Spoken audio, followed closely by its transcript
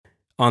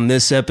On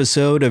this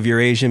episode of Your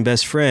Asian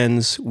Best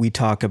Friends, we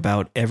talk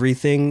about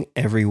everything,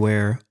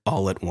 everywhere,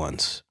 all at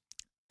once.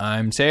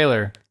 I'm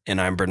Taylor. And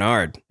I'm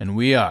Bernard. And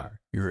we are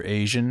your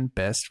Asian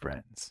best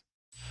friends.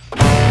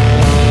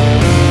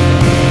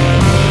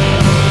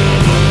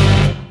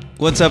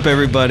 What's up,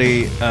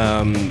 everybody?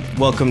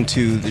 Welcome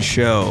to the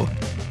show.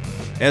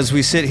 As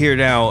we sit here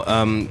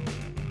now,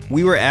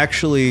 we were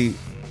actually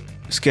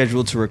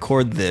scheduled to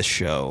record this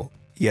show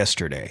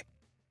yesterday.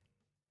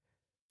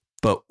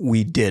 But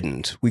we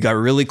didn't. We got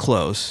really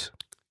close.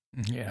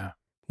 Yeah.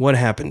 What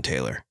happened,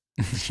 Taylor?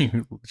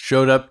 You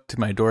showed up to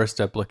my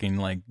doorstep looking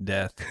like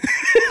death.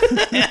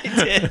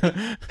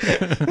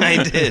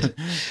 I did.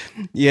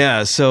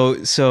 Yeah.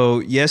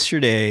 So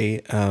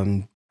yesterday,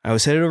 I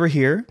was headed over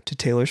here to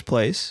Taylor's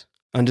place,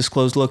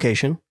 undisclosed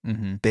location,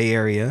 Bay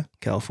Area,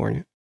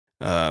 California.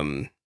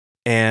 And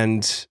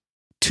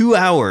 2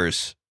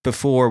 hours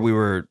before we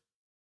were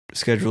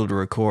scheduled to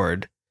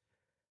record,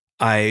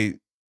 I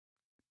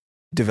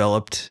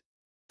developed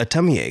a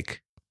tummy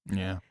ache.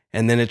 Yeah.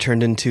 And then it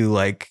turned into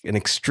like an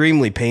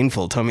extremely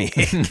painful tummy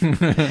ache.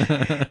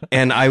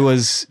 And I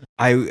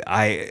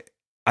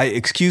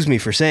excuse me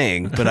for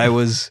saying, but I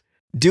was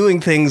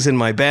doing things in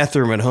my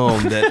bathroom at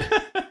home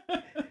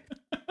that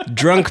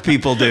drunk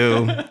people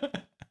do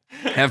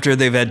after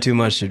they've had too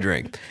much to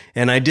drink.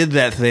 And I did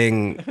that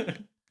thing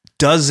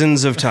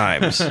dozens of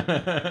times.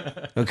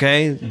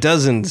 Okay?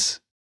 Dozens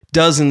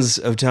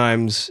of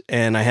times,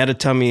 and I had a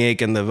tummy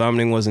ache, and the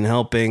vomiting wasn't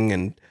helping,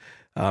 and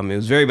it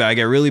was very bad. I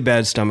got really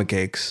bad stomach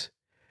aches,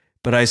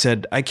 but I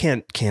said, I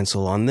can't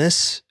cancel on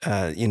this.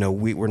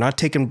 We're not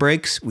taking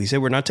breaks. We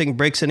said we're not taking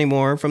breaks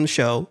anymore from the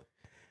show.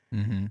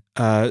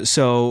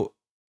 So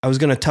I was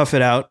going to tough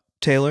it out,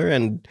 Taylor,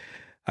 and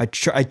I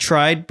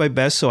tried my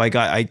best. So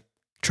I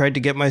tried to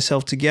get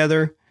myself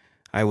together.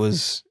 I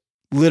was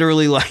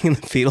literally lying in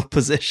the fetal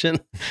position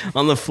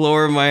on the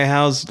floor of my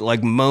house,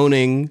 like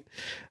moaning,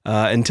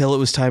 until it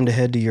was time to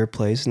head to your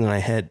place. And then I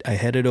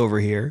headed over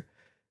here.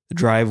 The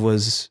drive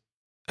was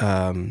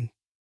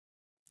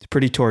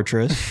pretty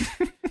torturous.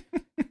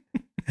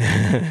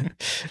 It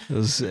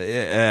was,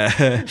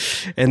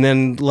 and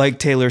then, like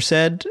Taylor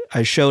said,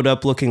 I showed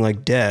up looking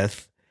like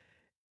death,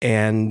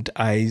 and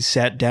I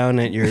sat down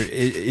at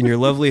in your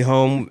lovely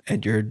home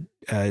at your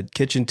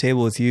kitchen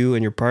table with you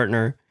and your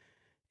partner,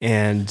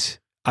 and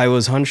I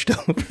was hunched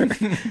over,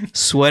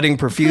 sweating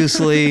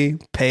profusely,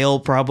 pale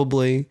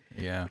probably.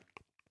 Yeah.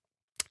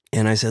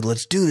 And I said,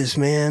 let's do this,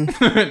 man.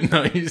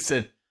 No, you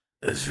said,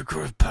 let's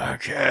record a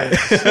podcast.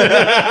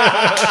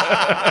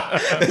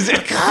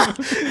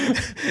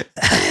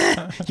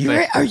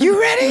 Are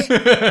you ready?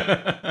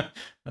 I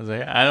was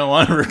like, I don't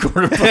want to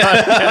record a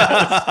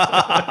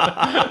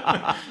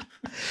podcast.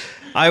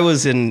 I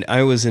was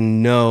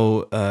in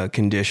no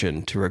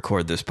condition to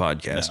record this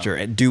podcast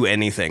or do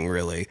anything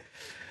really.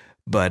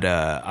 But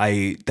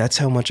that's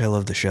how much I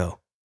love the show.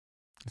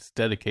 It's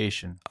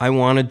dedication. I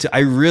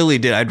really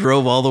did. I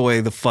drove all the way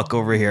the fuck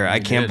over here.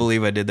 I can't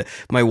believe I did that.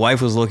 My wife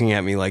was looking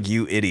at me like,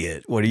 you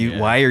idiot.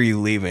 Why are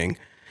you leaving?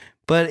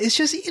 But it's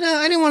just,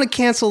 I didn't want to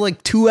cancel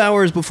like 2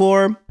 hours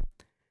before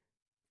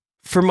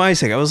for my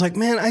sake. I was like,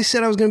 man, I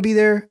said I was going to be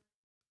there.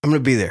 I'm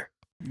going to be there.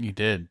 You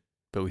did,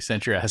 but we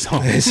sent your ass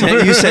home.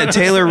 You said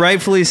Taylor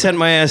rightfully sent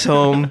my ass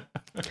home.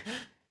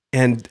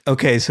 And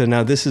okay, so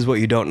now this is what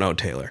you don't know,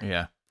 Taylor.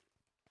 Yeah.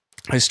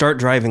 I start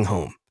driving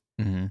home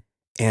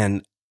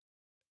and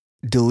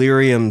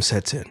delirium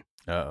sets in.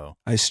 Uh-oh.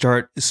 I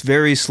start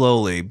very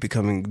slowly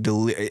becoming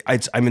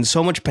I'm in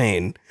so much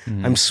pain.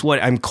 I'm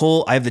sweating. I'm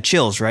cold. I have the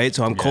chills, right?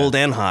 So I'm cold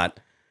and hot,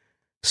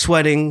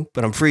 sweating,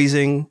 but I'm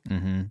freezing.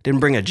 Didn't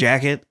bring a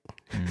jacket.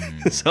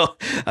 So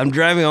I'm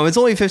driving home. It's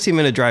only a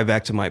 15-minute drive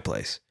back to my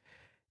place.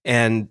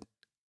 And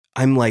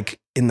I'm like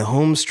in the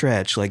home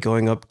stretch, like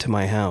going up to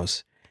my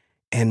house,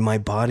 and my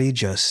body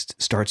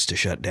just starts to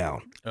shut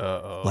down.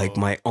 Uh-oh. Like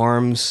my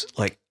arms,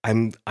 like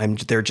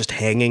they're just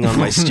hanging on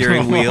my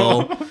steering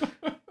wheel.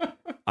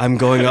 I'm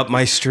going up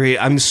my street.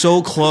 I'm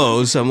so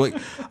close. I'm like,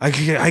 I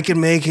can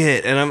make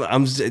it. And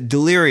I'm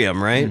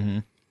delirium, right?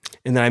 And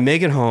then I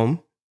make it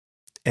home,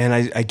 and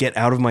I get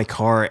out of my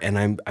car, and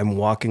I'm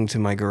walking to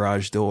my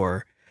garage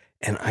door,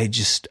 and I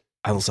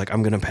was like,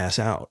 I'm going to pass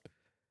out.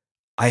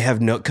 I have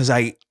because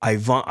I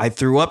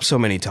threw up so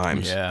many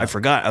times. Yeah. I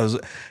forgot.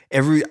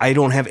 I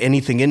don't have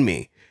anything in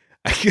me.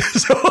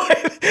 So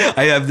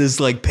I have this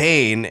like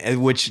pain,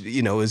 which,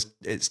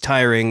 it's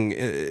tiring.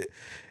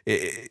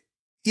 It's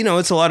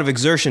a lot of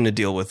exertion to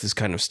deal with this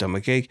kind of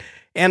stomach ache,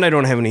 and I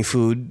don't have any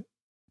food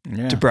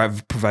to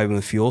provide me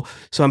with fuel.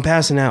 So I'm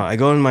passing out. I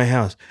go in my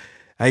house.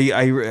 I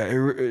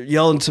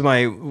yell into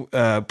my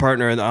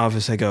partner in the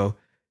office. I go,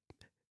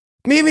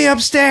 meet me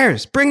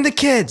upstairs. Bring the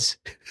kids.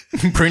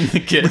 Bring the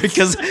kids.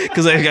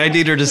 Because I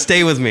need her to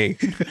stay with me.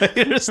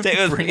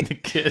 Bring the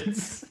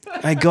kids.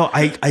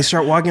 I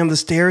start walking up the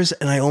stairs,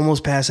 and I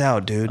almost pass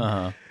out, dude.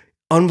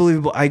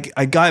 Unbelievable.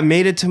 I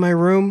made it to my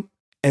room,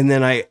 and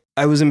then I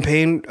was in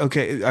pain.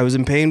 Okay. I was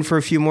in pain for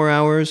a few more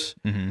hours,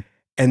 and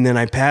then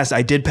I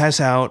did pass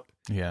out.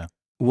 Yeah.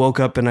 Woke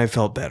up, and I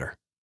felt better.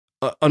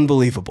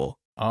 Unbelievable.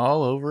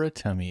 all over a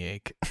tummy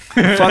ache.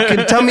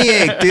 Fucking tummy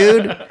ache,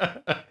 dude.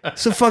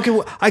 So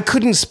fucking, I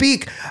couldn't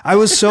speak. I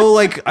was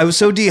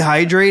so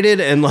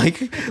dehydrated and like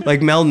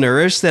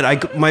malnourished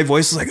that my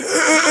voice was like,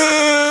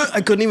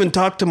 I couldn't even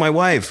talk to my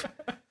wife.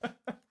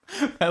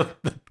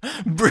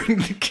 Bring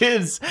the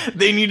kids.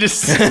 They need to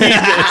see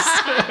this.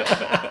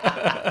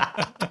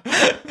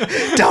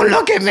 Don't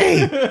look at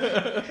me.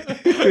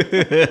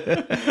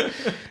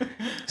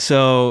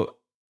 So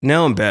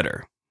now I'm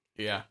better.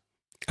 Yeah.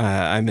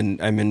 I'm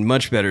in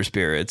much better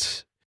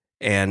spirits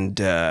and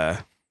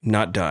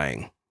not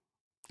dying.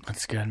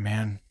 That's good,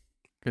 man.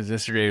 Because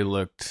yesterday you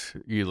looked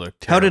terrible.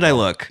 How did I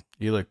look?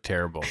 You looked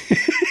terrible.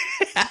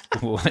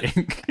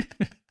 Like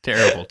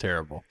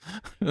terrible.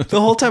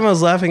 The whole time I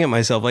was laughing at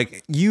myself.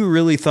 Like, you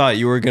really thought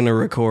you were going to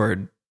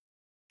record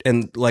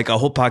and like a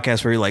whole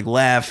podcast where you're like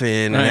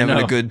laughing and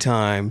having a good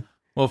time.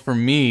 Well, for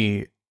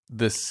me,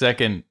 the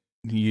second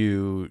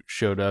you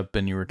showed up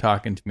and you were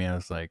talking to me, I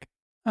was like,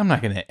 I'm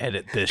not going to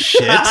edit this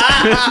shit.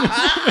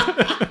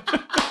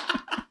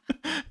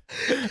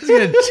 It's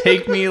going to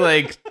take me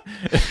like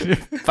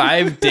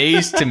 5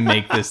 days to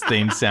make this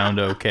thing sound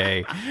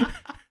okay.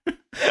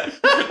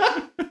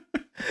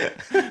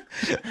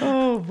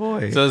 Oh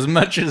boy. So as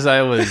much as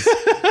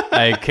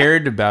I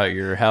cared about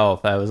your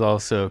health, I was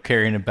also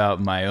caring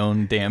about my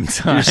own damn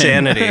time. Your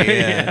sanity.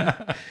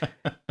 Yeah.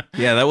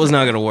 Yeah, that was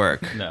not going to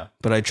work. No.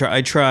 But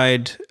I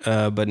tried,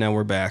 but now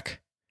we're back.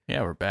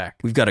 Yeah, we're back.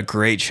 We've got a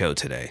great show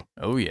today.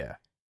 Oh, yeah.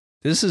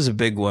 This is a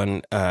big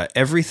one.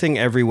 Everything,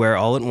 Everywhere,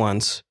 All at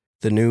Once,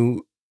 the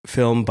new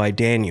film by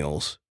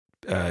Daniels,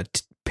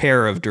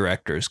 pair of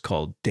directors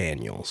called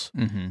Daniels,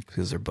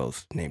 because they're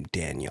both named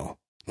Daniel.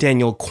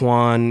 Daniel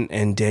Kwan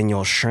and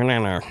Daniel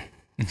Schreiner.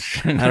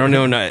 I don't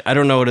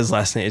know what his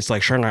last name is. It's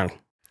like Schreiner.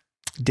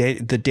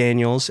 The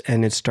Daniels,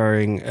 and it's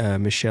starring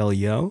Michelle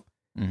Yeoh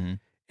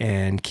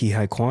and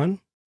Ki-Hai Kwan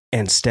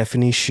and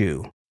Stephanie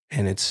Hsu,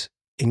 and it's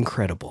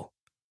incredible.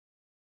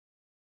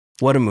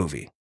 What a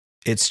movie.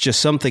 It's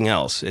just something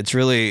else. It's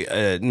really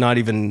not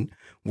even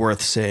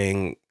worth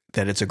saying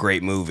that it's a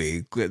great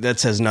movie. That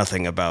says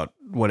nothing about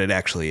what it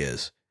actually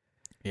is.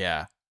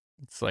 Yeah.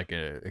 It's like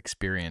a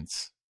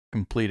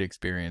complete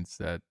experience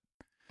that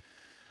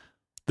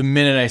the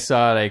minute I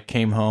saw it, I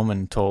came home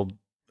and told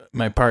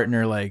my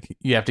partner, like,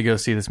 you have to go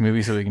see this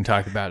movie so we can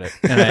talk about it.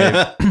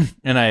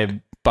 And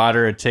I bought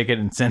her a ticket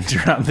and sent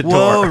her out the door.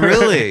 Whoa,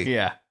 really?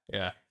 Yeah.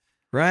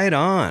 Right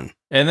on.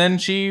 And then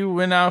she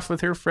went off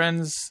with her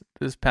friends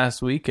this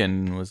past week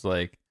and was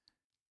like,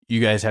 you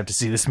guys have to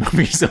see this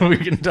movie so we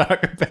can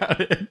talk about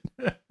it.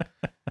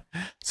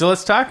 So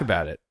let's talk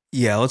about it.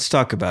 Yeah, let's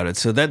talk about it.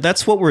 So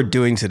that's what we're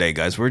doing today,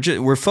 guys.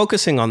 We're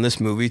focusing on this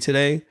movie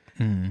today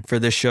for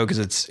this show because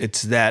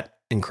it's that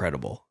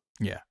incredible.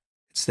 Yeah,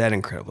 it's that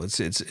incredible. It's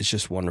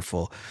just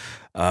wonderful.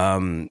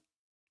 How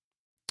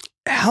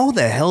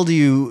the hell do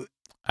you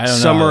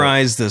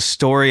summarize the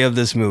story of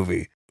this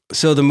movie?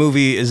 So the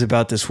movie is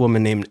about this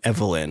woman named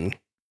Evelyn.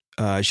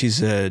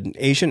 She's an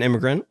Asian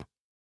immigrant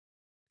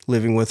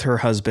living with her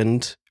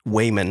husband,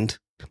 Waymond.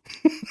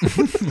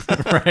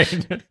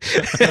 Right.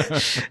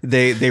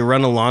 They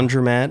run a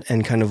laundromat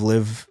and kind of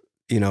live,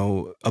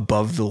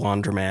 above the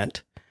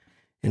laundromat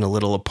in a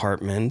little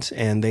apartment.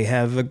 And they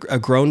have a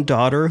grown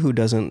daughter who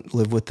doesn't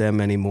live with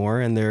them anymore.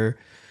 And they're,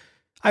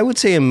 I would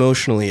say,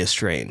 emotionally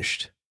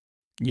estranged.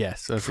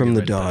 Yes. From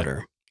the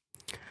daughter.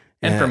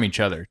 And from each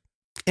other.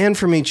 And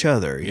from each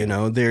other.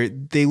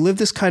 They live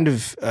this kind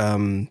of,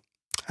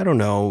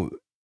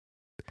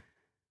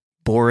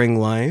 boring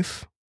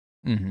life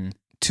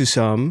to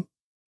some,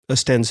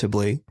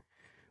 ostensibly,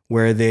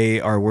 where they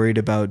are worried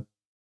about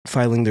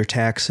filing their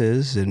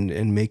taxes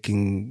and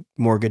making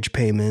mortgage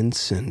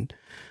payments and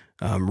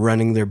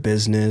running their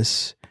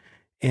business.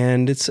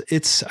 And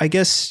it's I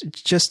guess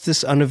just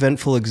this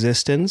uneventful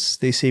existence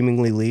they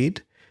seemingly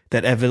lead,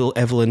 that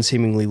Evelyn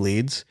seemingly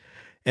leads.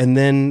 And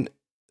then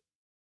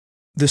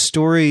the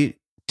story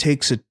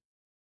takes a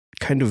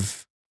kind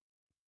of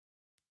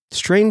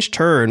strange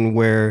turn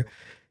where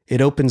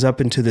it opens up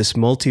into this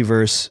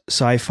multiverse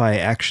sci-fi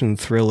action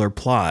thriller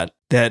plot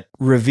that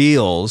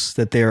reveals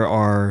that there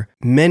are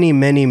many,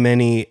 many,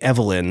 many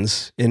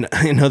Evelyns in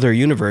other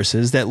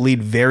universes that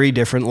lead very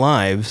different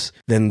lives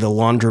than the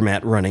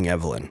laundromat running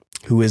Evelyn,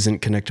 who isn't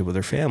connected with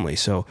her family.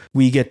 So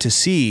we get to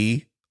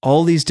see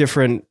all these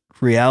different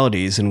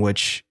realities in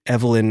which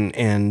Evelyn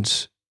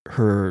and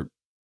her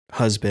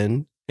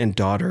husband and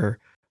daughter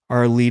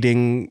are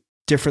leading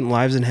different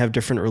lives and have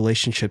different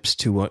relationships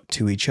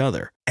to each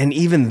other. And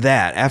even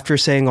that, after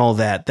saying all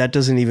that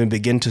doesn't even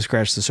begin to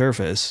scratch the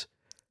surface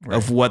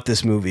of what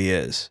this movie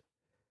is.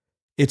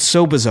 It's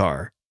so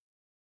bizarre.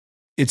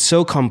 It's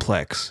so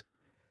complex,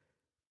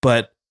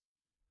 but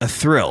a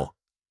thrill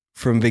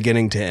from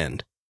beginning to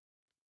end.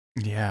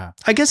 Yeah.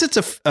 I guess it's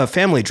a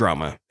family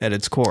drama at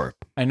its core.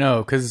 I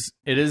know, because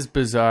it is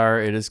bizarre,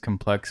 it is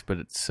complex, but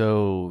it's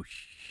so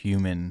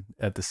human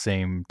at the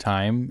same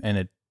time. And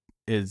it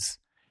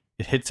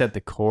hits at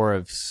the core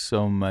of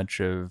so much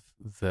of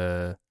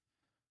the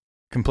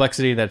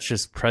complexity that's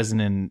just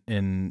present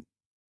in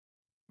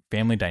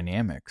family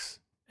dynamics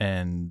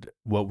and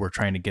what we're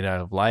trying to get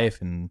out of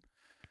life, and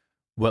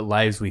what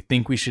lives we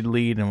think we should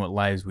lead and what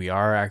lives we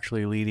are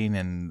actually leading,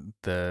 and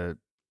the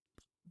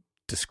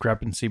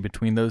discrepancy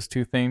between those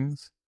two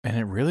things. And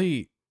it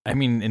really, I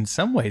mean, in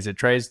some ways it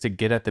tries to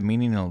get at the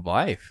meaning of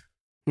life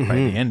by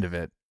the end of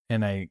it.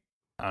 And I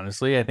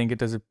think it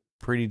does a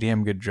pretty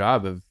damn good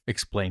job of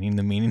explaining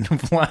the meaning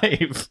of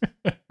life.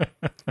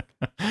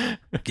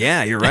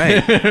 Yeah, you're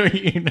right.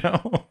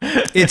 know,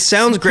 it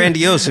sounds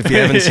grandiose if you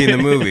haven't seen the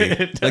movie.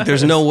 Like,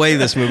 there's no way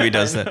this movie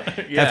does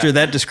that. Yeah. After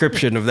that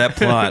description of that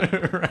plot.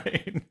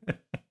 Right.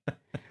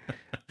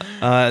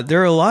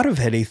 There are a lot of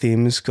heady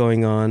themes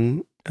going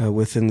on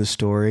within the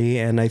story,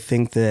 and I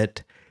think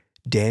that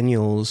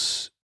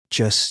Daniels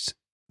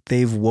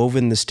they've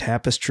woven this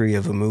tapestry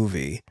of a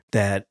movie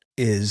that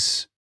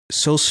is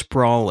so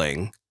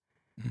sprawling,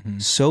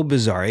 so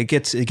bizarre. It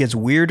gets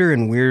weirder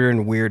and weirder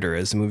and weirder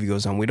as the movie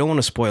goes on. We don't want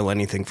to spoil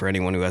anything for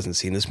anyone who hasn't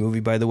seen this movie,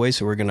 by the way,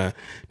 so we're going to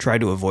try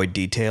to avoid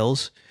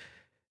details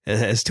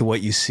as to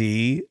what you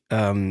see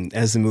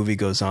as the movie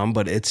goes on,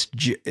 but it's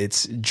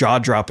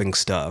jaw-dropping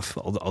stuff.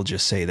 I'll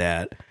just say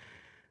that.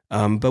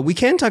 But we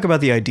can talk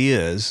about the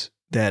ideas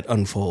that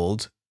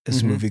unfold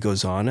as the movie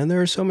goes on, and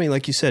there are so many,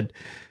 like you said,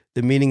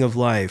 the meaning of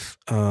life,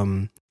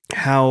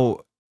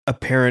 how a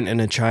parent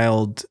and a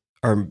child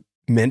are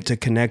meant to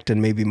connect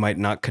and maybe might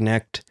not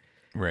connect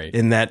right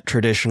in that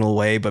traditional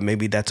way, but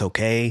maybe that's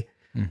okay.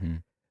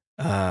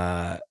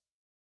 How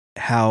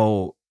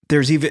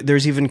there's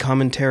even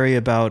commentary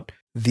about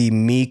the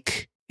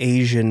meek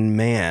Asian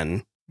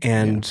man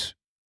and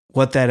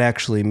what that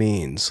actually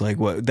means. Like,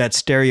 what that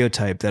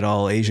stereotype that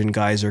all Asian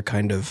guys are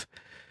kind of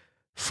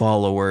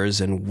followers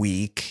and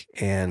weak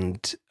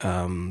and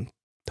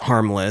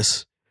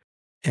harmless,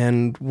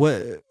 and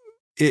what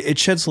it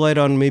sheds light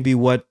on maybe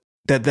what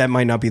that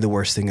might not be the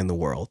worst thing in the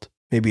world.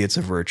 Maybe it's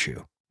a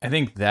virtue. I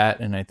think that,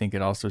 and I think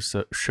it also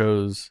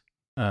shows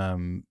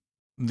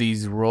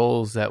these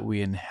roles that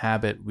we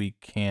inhabit, we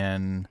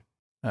can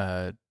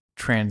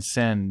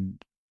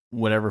transcend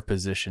whatever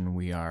position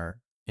we are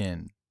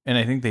in. And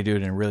I think they do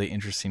it in a really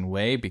interesting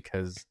way,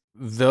 because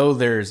though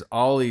there's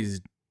all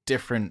these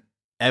different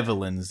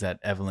Evelyns that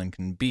Evelyn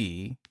can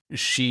be,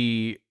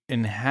 she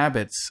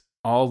inhabits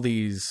all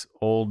these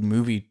old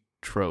movie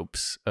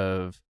tropes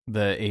of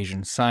the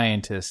Asian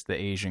scientist, the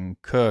Asian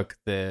cook,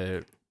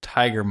 the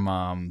tiger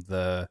mom,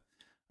 the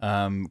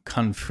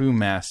kung fu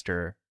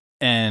master.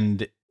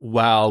 And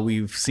while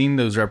we've seen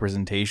those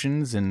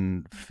representations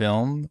in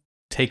film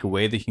take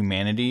away the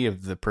humanity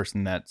of the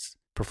person that's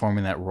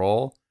performing that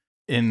role,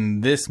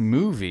 in this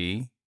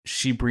movie,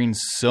 she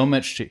brings so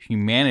much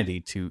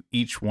humanity to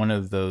each one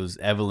of those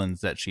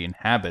Evelyns that she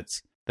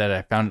inhabits that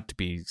I found it to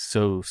be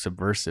so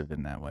subversive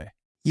in that way.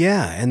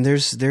 Yeah, and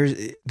there's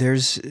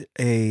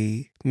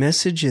a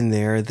message in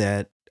there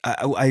that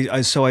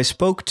I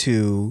spoke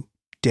to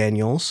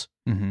Daniels,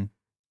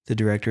 the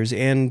directors,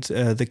 and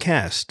the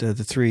cast, the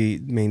three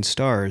main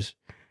stars,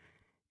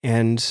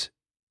 and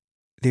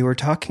they were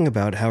talking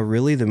about how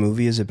really the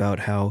movie is about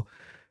how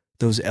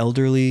those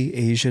elderly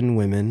Asian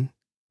women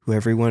who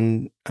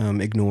everyone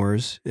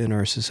ignores in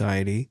our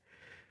society,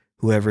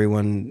 who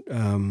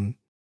everyone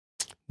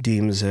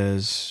deems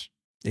as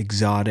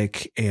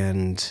exotic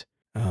and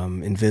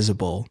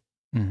invisible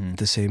at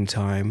the same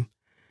time,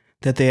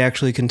 that they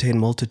actually contain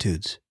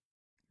multitudes.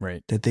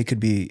 Right. That they could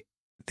be,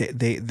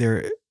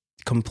 they're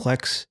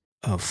complex,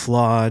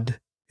 flawed,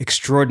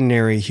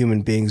 extraordinary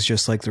human beings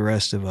just like the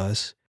rest of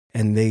us.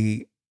 And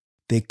they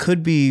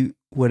could be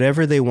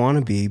whatever they want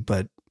to be,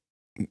 but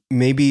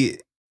maybe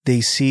they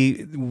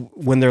see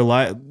when their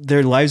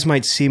lives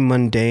might seem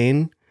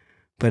mundane,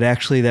 but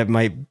actually that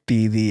might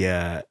be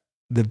the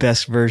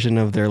best version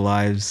of their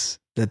lives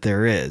that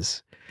there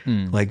is.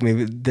 Like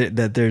maybe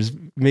that there's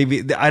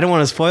maybe, I don't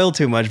want to spoil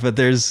too much, but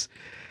there's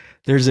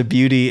a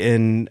beauty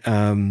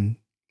in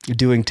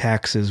doing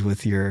taxes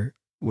with your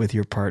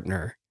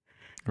partner.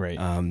 Right.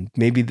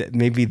 Maybe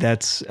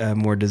that's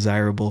more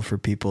desirable for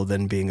people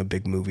than being a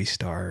big movie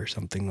star or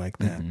something like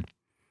that.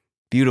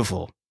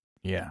 Beautiful.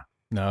 Yeah.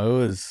 No,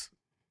 it was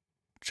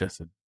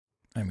just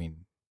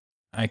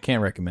I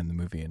can't recommend the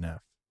movie enough.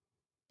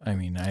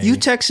 You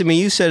texted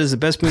me, you said it's the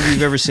best movie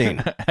you've ever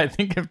seen. I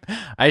think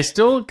I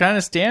still kind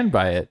of stand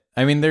by it.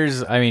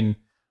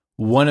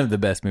 One of the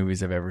best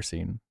movies I've ever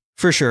seen.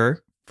 For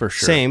sure.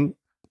 Same.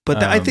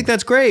 But I think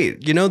that's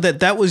great.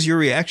 That was your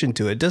reaction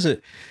to it.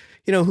 Doesn't,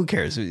 who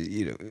cares?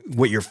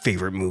 What your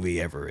favorite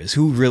movie ever is.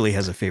 Who really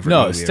has a favorite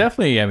movie? No, it's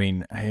definitely,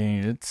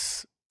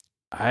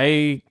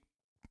 I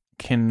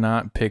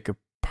cannot pick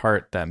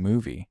apart that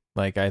movie.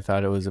 Like, I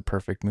thought it was a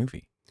perfect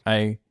movie.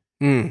 Like,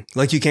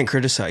 you can't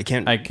criticize.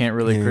 I can't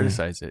really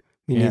criticize it.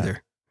 Me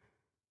neither.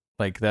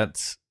 Like,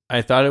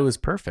 I thought it was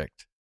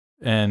perfect.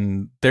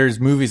 And there's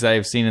movies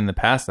I've seen in the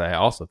past that I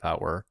also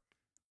thought were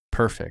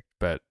perfect,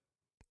 but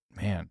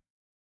man,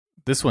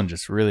 this one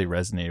just really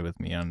resonated with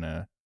me on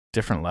a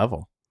different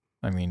level.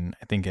 I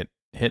think it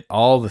hit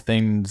all the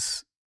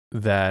things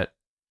that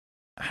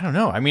I don't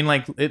know. I mean,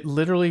 like, it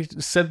literally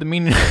said the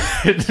meaning.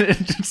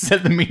 It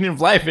said the meaning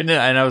of life, and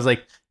I was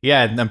like,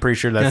 yeah, I'm pretty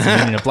sure that's the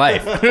meaning of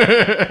life.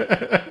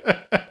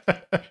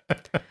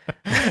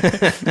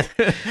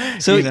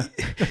 So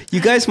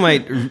you guys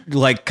might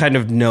like kind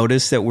of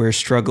notice that we're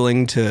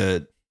struggling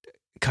to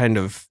kind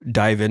of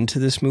dive into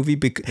this movie,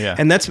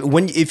 and that's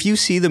when, if you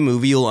see the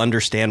movie, you'll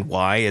understand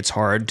why it's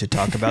hard to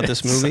talk about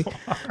this movie.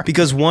 So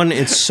because one,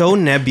 it's so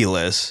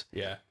nebulous.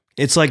 Yeah,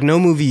 it's like no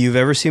movie you've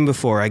ever seen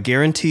before. I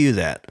guarantee you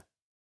that.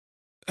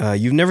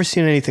 You've never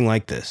seen anything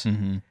like this.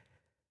 Mm-hmm.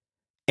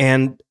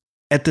 And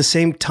at the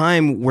same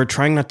time, we're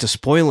trying not to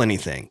spoil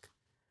anything.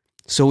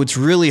 So it's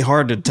really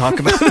hard to talk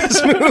about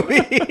this movie.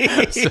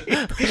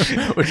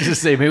 Which is to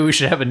say, maybe we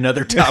should have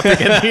another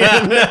topic at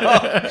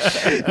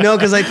the end. No,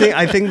 because I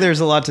think there's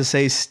a lot to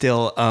say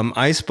still.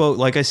 I spoke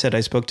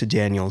to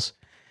Daniels.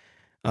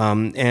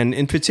 And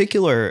in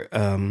particular,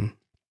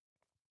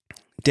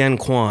 Dan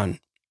Kwan.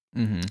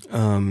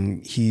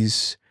 Mm-hmm.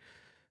 He's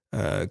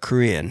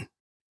Korean.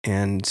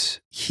 And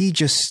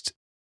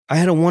I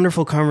had a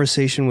wonderful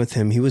conversation with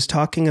him. He was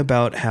talking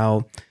about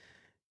how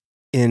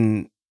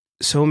in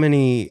so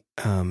many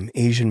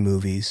Asian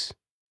movies,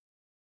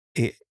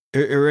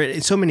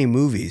 so many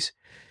movies,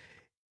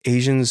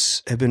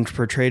 Asians have been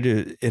portrayed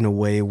in a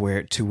way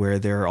where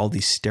there are all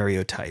these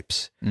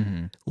stereotypes,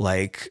 mm-hmm.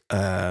 like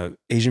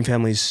Asian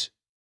families,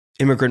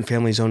 immigrant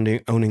families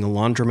owning a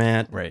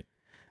laundromat, right?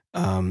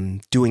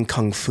 Doing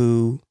kung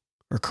fu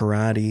or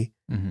karate,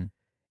 mm-hmm.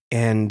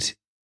 and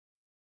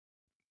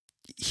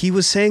he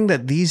was saying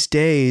that these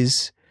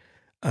days,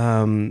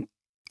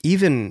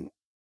 even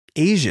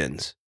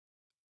Asians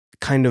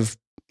kind of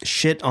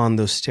shit on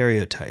those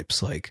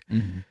stereotypes. Like,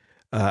 mm-hmm.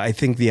 I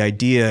think the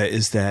idea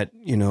is that,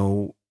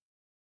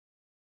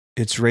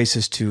 it's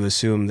racist to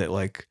assume that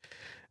like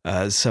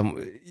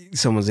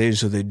someone's Asian,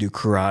 so they do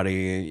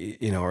karate,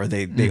 or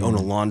they mm-hmm. own a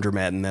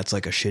laundromat, and that's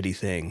like a shitty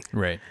thing,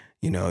 right?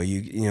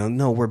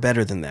 No, we're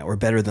better than that. We're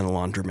better than a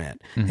laundromat.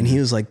 Mm-hmm. And he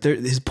was like,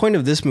 his point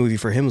of this movie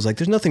for him was like,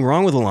 there's nothing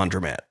wrong with a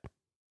laundromat.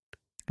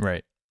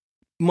 Right.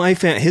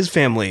 His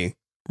family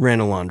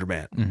ran a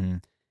laundromat. Mm-hmm.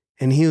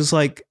 And he was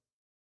like,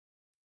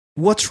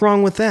 what's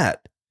wrong with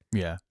that?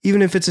 Yeah.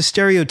 Even if it's a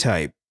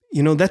stereotype,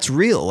 that's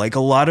real. Like,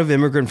 a lot of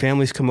immigrant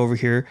families come over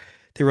here.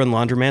 They run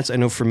laundromats. I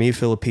know for me,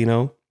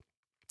 Filipino,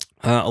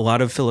 a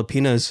lot of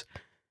Filipinas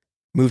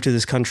move to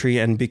this country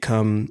and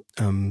become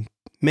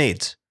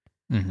maids.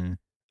 Mm-hmm.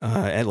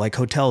 At like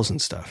hotels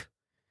and stuff.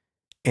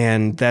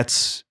 And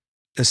that's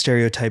a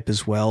stereotype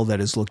as well that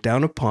is looked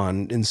down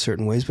upon in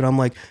certain ways. But I'm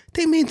like,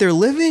 they made their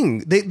living.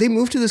 They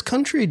moved to this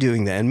country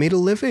doing that and made a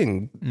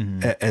living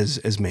mm-hmm.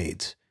 as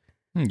maids.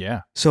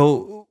 Yeah.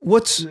 So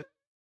what's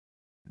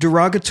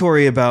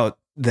derogatory about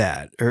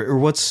that? Or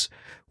what's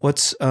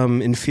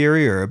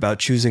inferior about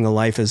choosing a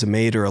life as a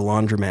maid or a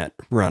laundromat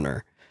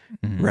runner,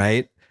 mm-hmm.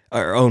 right?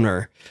 Or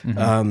owner.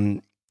 Mm-hmm.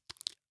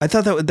 I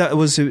thought that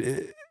was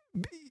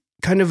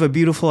kind of a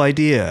beautiful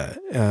idea.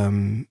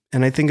 And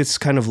I think it's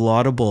kind of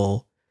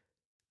laudable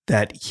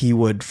that he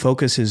would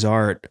focus his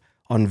art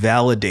on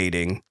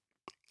validating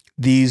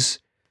these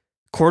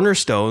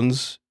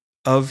cornerstones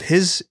of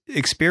his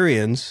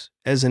experience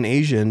as an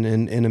Asian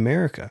in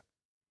America.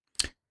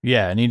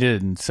 Yeah, and he did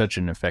it in such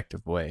an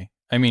effective way.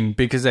 I mean,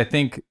 because I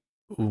think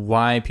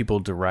why people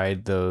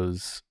deride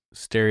those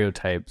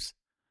stereotypes,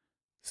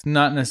 it's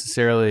not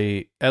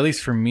necessarily, at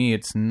least for me,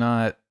 it's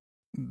not,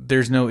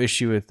 there's no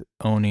issue with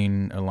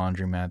owning a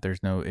laundromat.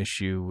 There's no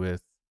issue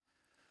with,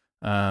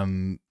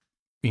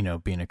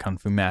 being a kung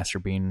fu master,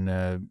 being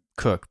a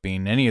cook,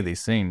 being any of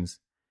these things.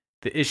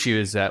 The issue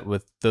is that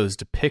with those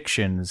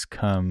depictions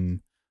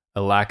come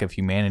a lack of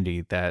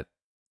humanity that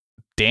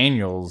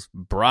Daniels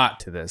brought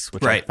to this,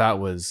 which right. I thought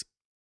was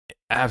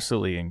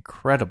absolutely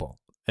incredible.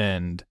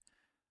 And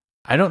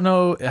I don't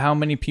know how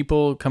many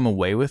people come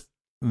away with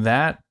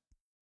that,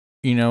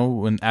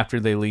 when after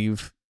they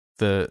leave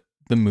the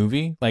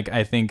movie. Like,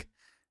 I think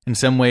in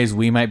some ways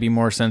we might be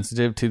more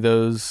sensitive to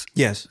those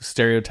yes.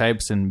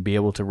 stereotypes and be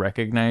able to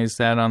recognize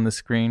that on the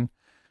screen.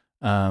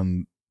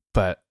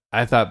 But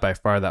I thought by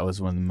far that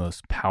was one of the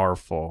most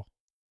powerful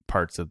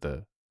parts of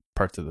the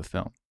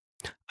film.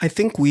 I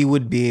think we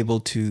would be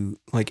able to,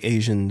 like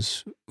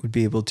Asians would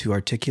be able to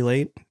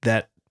articulate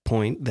that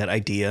point, that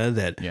idea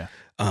that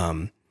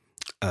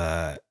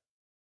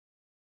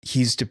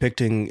he's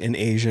depicting an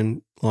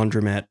Asian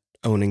laundromat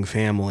owning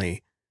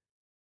family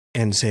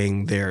and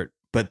saying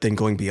but then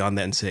going beyond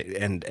that and say,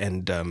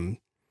 and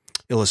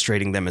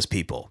illustrating them as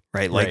people,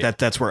 right? Like right.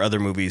 that's where other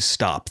movies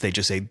stop. They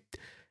just say,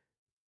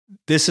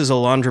 this is a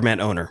laundromat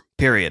owner,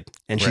 period.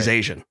 And she's right.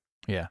 Asian.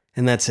 Yeah.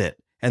 And that's it.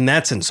 And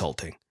that's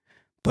insulting.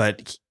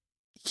 But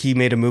he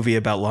made a movie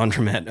about a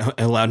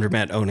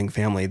laundromat owning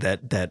family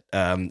that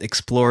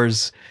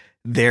explores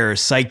their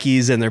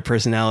psyches and their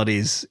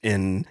personalities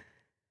in,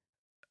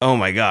 oh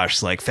my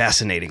gosh, like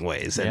fascinating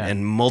ways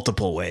and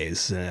multiple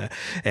ways.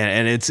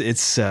 And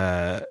it's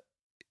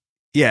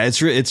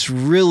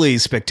really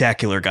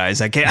spectacular,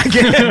 guys. I can't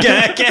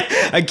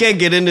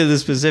get into the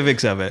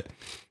specifics of it.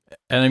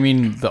 And I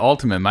mean, the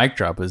ultimate mic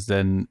drop is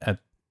then at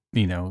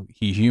you know,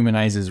 he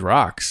humanizes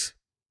rocks.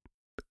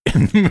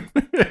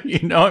 You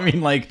know, I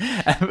mean, like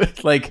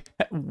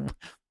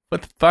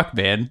what the fuck,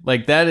 man?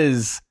 Like, that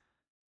is,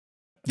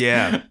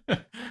 Yeah.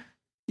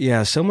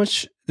 Yeah. So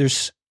much.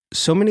 There's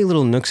so many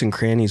little nooks and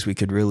crannies we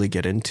could really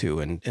get into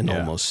and Yeah.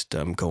 almost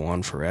go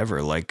on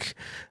forever. Like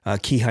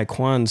Ki Hai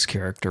Kwan's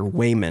character,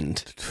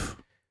 Waymond.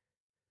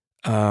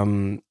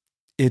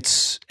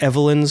 It's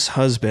Evelyn's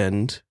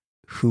husband,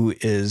 who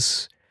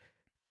is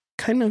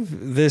kind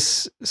of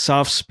this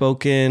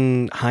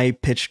soft-spoken,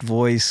 high-pitched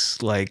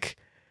voice, like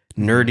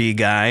nerdy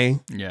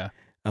guy, yeah,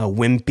 a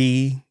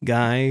wimpy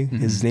guy.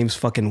 His name's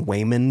fucking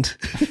Waymond.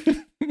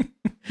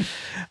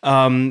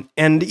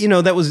 And you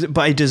know, that was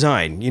by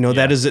design. You know,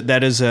 that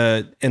is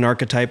an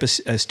archetype,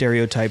 a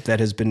stereotype that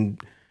has been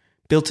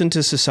built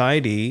into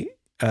society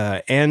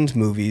and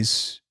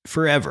movies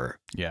forever.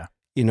 yeah,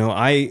 You know,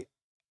 I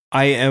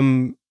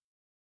am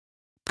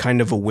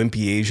kind of a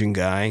wimpy Asian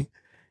guy,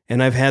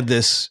 and I've had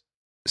this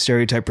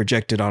stereotype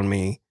projected on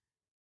me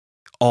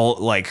all,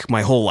 like,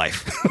 my whole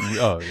life.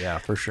 oh yeah,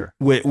 for sure.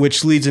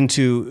 Which leads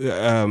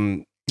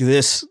into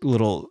this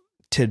little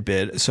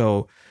tidbit.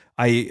 So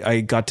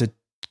I got to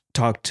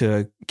talk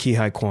to Ki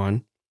Hai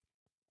Kwan,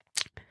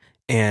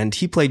 and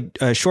he played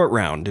Short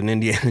Round in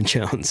Indiana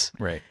Jones.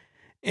 Right.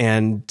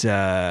 And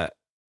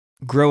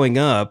growing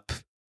up,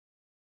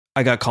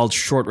 I got called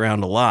Short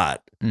Round a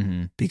lot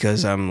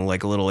because I'm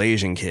like a little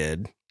Asian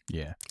kid.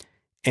 Yeah.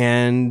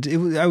 And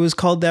I was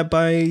called that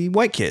by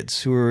white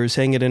kids who were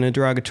saying it in a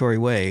derogatory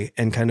way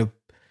and kind of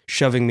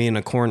shoving me in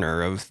a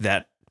corner of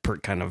that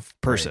kind of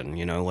person,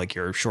 you know, like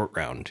you're Short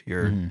Round,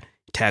 you're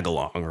tag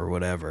along or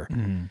whatever.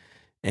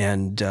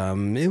 And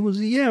it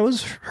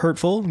was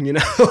hurtful, you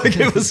know, like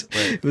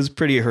it was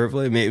pretty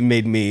hurtful. It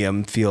made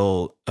me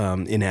feel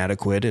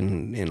inadequate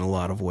in a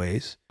lot of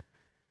ways.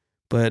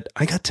 But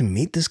I got to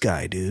meet this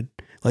guy, dude.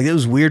 Like, it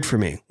was weird for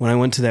me when I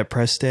went to that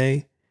press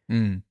day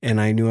and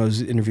I knew I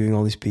was interviewing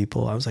all these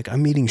people. I was like,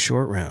 I'm meeting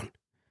Short Round.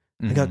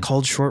 I got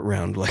called Short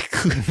Round. Like,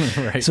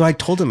 Right. So I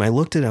told him, I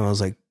looked at him, I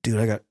was like, dude,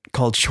 I got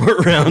called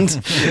Short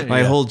Round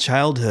my whole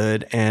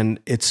childhood. And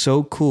it's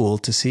so cool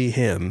to see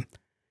him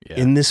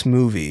in this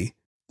movie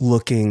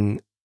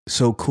looking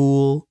so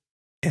cool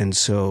and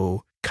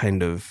so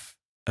kind of,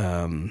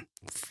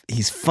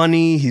 he's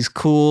funny, he's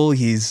cool,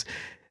 he's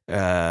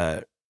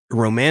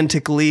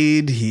romantic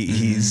lead,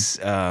 he's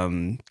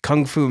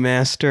kung fu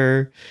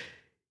master,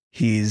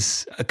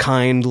 he's a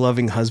kind,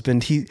 loving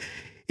husband.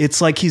 It's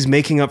like he's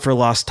making up for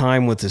lost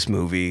time with this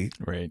movie.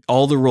 Right.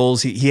 All the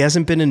roles, he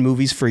hasn't been in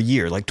movies for a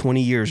year, like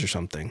 20 years or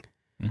something.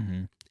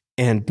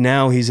 And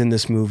now he's in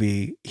this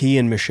movie. He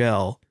and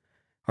Michelle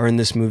are in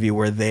this movie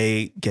where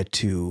they get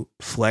to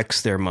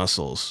flex their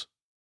muscles.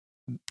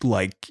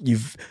 Like,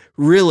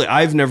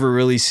 I've never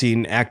really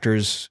seen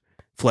actors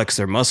flex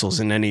their muscles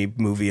in any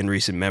movie in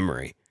recent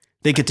memory.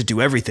 They get to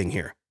do everything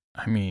here.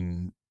 I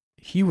mean,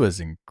 he was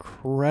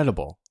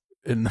incredible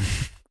in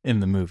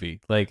the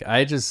movie. Like,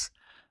 I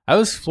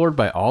was floored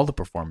by all the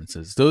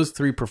performances. Those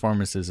 3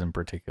 performances in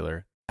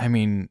particular. I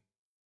mean,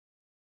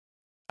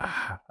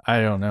 I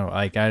don't know.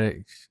 Like,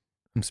 I'm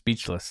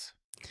speechless.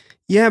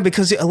 Yeah,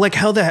 because like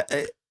how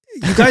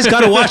you guys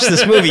got to watch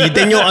this movie.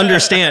 Then you'll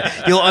understand.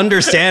 You'll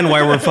understand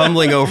why we're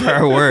fumbling over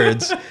our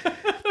words.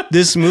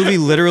 This movie,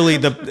 literally,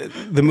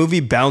 the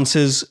movie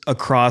bounces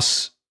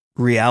across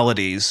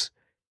realities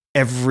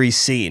every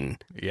scene.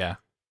 Yeah.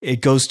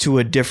 It goes to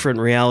a different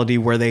reality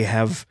where they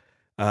have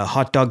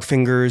hot dog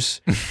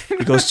fingers.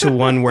 It goes to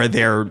one where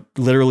they're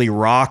literally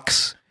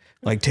rocks,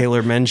 like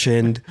Taylor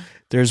mentioned.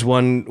 There's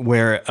one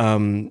where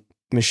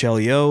Michelle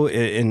Yeoh,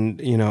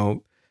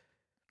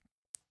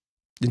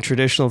 in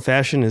traditional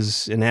fashion,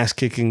 is an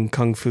ass-kicking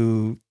kung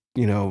fu,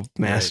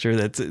 master.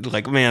 Right. That's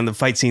like, man, the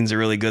fight scenes are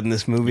really good in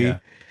this movie. Yeah.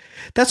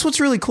 That's what's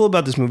really cool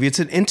about this movie. It's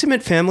an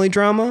intimate family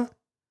drama,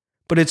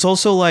 but it's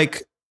also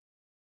like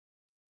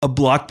a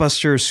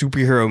blockbuster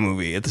superhero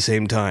movie at the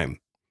same time.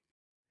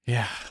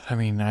 Yeah. I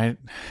mean, I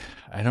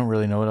don't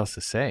really know what else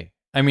to say.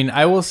 I mean,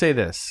 I will say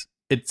this.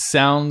 It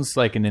sounds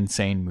like an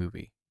insane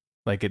movie.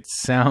 Like, it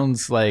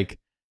sounds like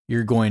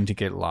you're going to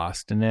get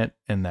lost in it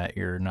and that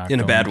you're not in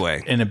a bad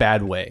way. In a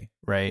bad way,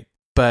 right?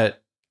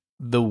 But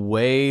the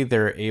way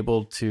they're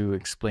able to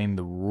explain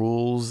the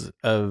rules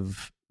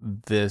of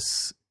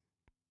this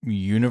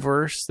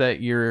universe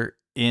that you're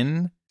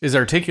in is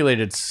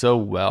articulated so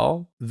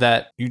well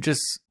that you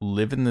just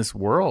live in this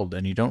world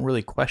and you don't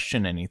really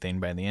question anything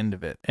by the end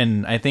of it.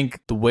 And I think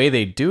the way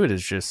they do it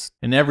is just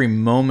in every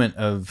moment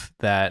of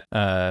that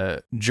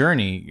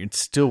journey,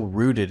 it's still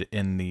rooted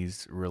in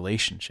these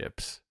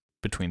relationships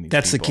between these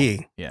That's people. The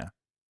key. Yeah.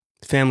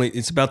 Family.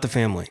 It's about the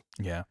family.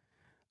 Yeah.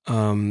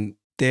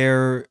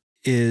 There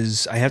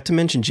is, I have to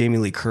mention Jamie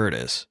Lee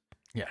Curtis.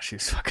 Yeah,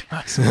 she's fucking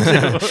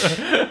awesome.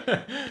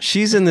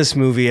 She's in this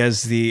movie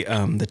as the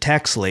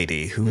tax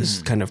lady who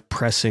is kind of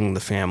pressing the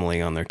family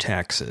on their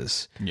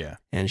taxes. Yeah.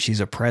 And she's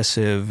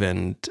oppressive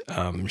and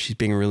she's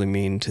being really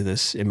mean to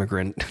this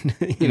immigrant,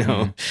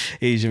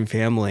 Asian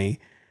family.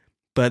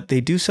 But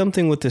they do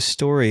something with this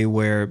story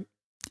where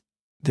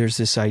there's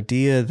this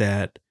idea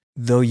that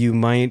though you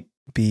might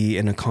be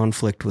in a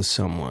conflict with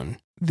someone,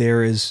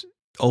 there is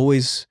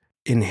always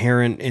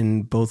inherent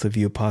in both of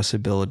you a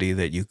possibility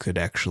that you could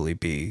actually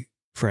be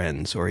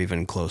friends or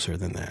even closer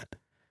than that.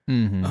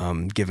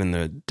 Given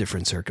the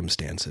different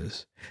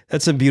circumstances.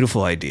 That's a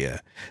beautiful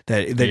idea.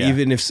 That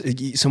even if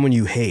someone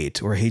you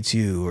hate or hates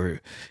you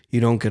or you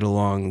don't get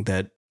along,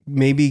 that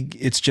maybe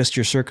it's just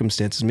your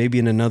circumstances. Maybe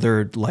in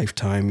another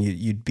lifetime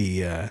you'd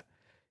be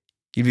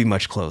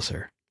much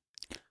closer.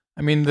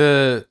 I mean,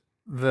 the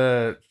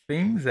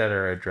things that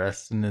are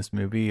addressed in this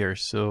movie are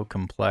so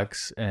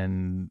complex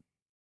and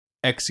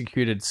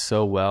executed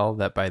so well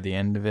that by the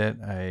end of it,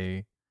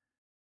 I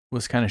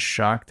was kind of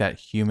shocked that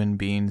human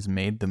beings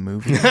made the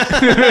movie.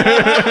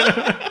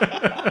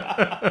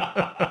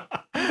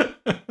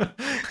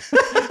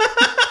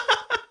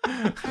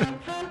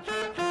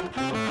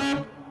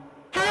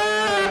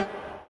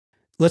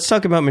 Let's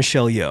talk about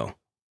Michelle Yeoh.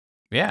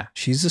 Yeah.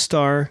 She's a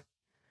star.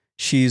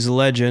 She's a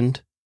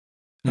legend.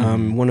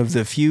 One of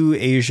the few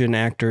Asian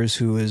actors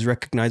who is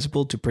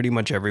recognizable to pretty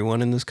much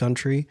everyone in this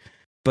country.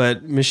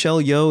 But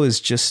Michelle Yeoh is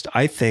just,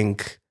 I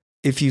think,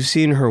 if you've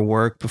seen her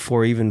work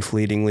before, even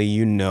fleetingly,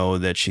 you know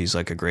that she's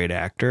like a great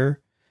actor.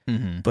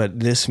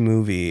 But this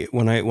movie,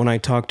 when I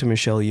talked to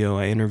Michelle Yeoh,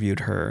 I interviewed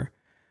her.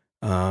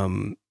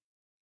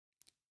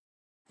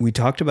 We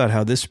talked about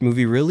how this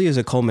movie really is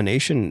a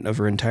culmination of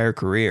her entire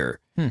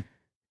career.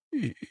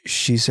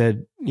 She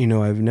said,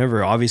 I've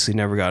obviously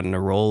never gotten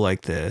a role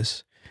like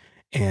this.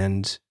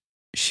 And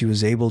she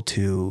was able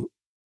to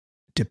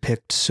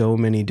depict so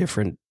many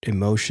different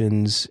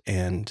emotions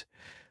and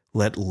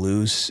let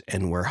loose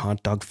and wear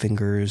hot dog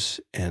fingers.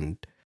 And,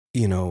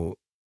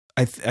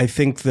 I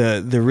think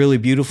the really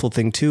beautiful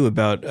thing too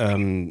about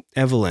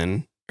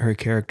Evelyn, her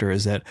character,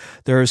 is that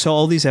there are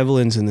all these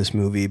Evelyns in this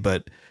movie,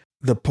 but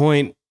the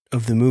point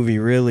of the movie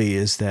really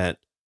is that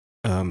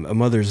a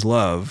mother's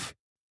love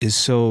is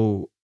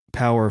so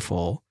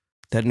powerful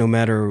that no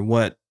matter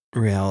what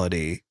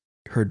reality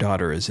her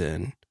daughter is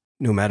in,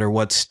 no matter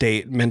what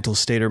mental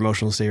state or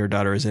emotional state her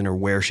daughter is in, or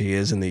where she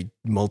is in the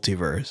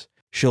multiverse,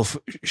 she'll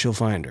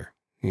find her,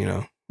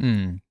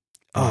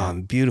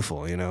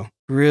 beautiful,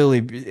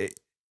 really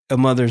a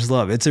mother's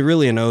love. It's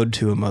really an ode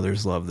to a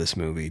mother's love, this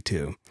movie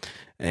too.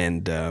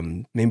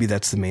 And maybe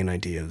that's the main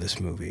idea of this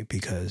movie,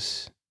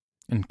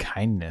 and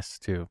kindness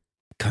too.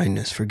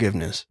 Kindness,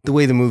 forgiveness. The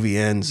way the movie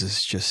ends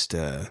is just,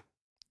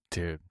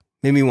 dude,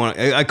 made me want.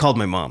 I called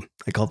my mom.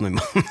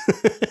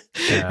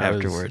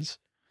 Afterwards.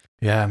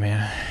 Yeah,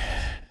 man.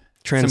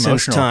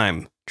 Transcends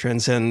time.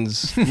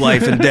 Transcends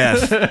life and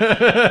death.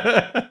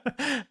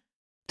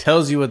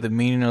 Tells you what the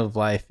meaning of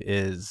life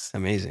is.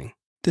 Amazing.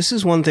 This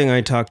is one thing I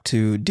talked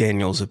to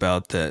Daniels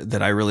about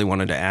that I really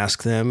wanted to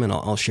ask them, and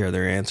I'll share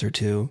their answer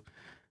too.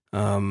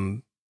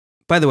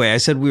 By the way, I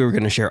said we were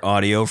going to share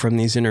audio from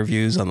these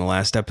interviews on the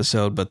last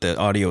episode, but the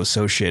audio is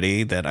so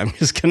shitty that I'm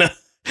just going to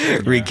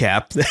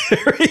recap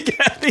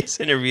these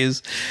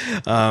interviews.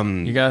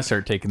 You got to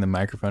start taking the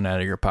microphone out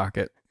of your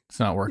pocket. It's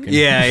not working.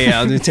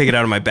 Yeah. I'm going to take it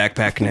out of my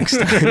backpack next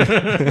time.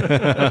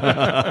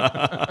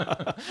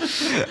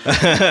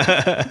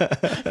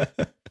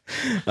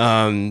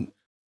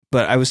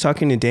 But I was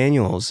talking to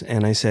Daniels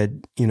and I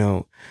said,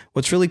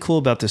 what's really cool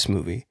about this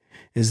movie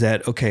is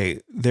that,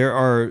 okay, there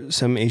are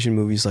some Asian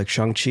movies like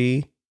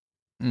Shang-Chi,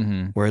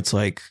 where it's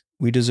like,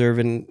 we deserve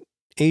an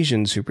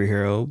Asian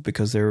superhero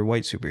because they're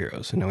white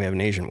superheroes, and now we have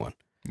an Asian one.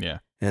 Yeah.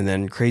 And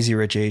then Crazy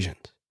Rich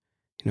Asians.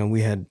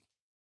 We had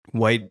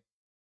white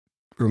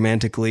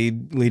romantic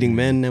leading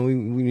men, and we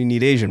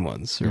need Asian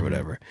ones or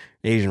whatever.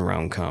 Asian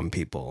rom-com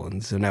people.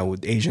 And so now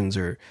Asians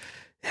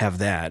have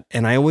that.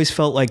 And I always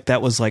felt like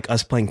that was like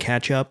us playing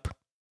catch up.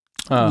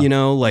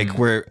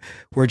 We're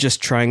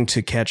just trying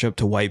to catch up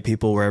to white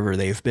people wherever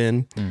they've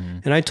been.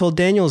 And I told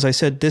Daniels, I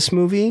said, this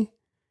movie,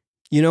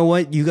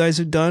 what you guys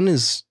have done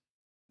is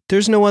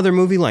there's no other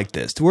movie like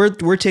this.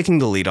 We're taking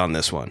the lead on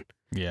this one.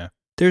 Yeah.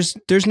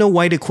 There's no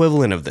white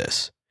equivalent of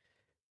this.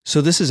 So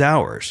this is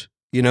ours.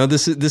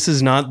 This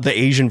is not the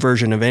Asian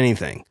version of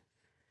anything.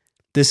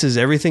 This is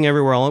Everything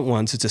Everywhere All at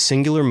Once. It's a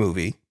singular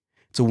movie.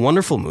 It's a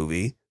wonderful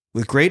movie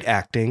with great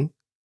acting,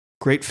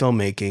 great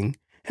filmmaking,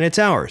 and it's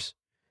ours.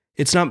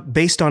 It's not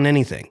based on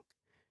anything.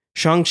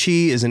 Shang-Chi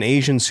is an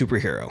Asian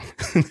superhero,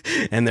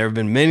 and there have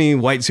been many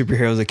white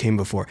superheroes that came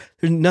before.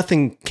 There's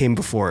nothing came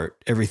before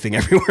Everything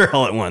Everywhere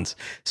All at Once.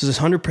 So it's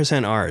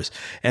 100% ours.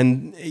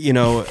 And,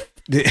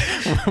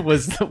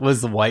 was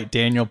the white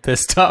Daniel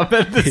pissed off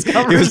at this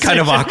conversation? It was kind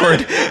of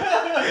awkward.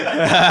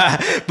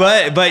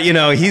 but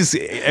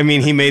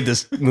he made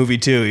this movie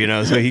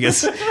too, so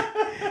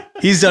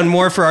he's done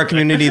more for our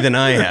community than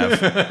I have.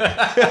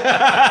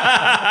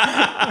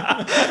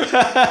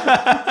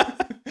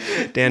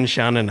 Dan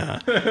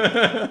Shanana.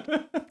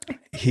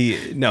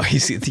 He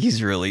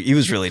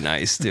was really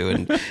nice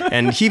too,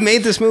 and he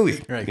made this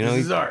movie. Right,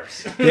 this is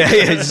ours. Yeah,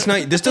 it's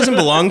not. This doesn't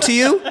belong to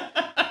you.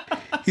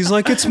 He's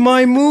like, it's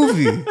my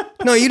movie.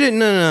 No, you didn't.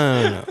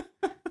 No.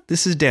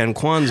 This is Dan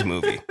Kwan's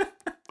movie.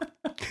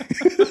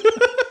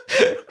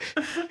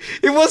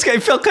 It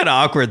It felt kind of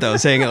awkward though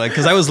saying it like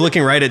because I was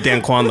looking right at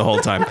Dan Kwan the whole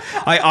time.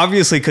 I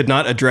obviously could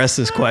not address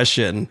this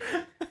question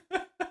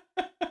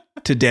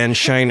to Dan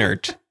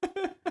Scheinert.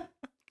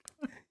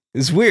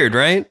 It's weird,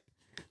 right?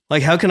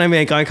 Like, how can I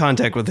make eye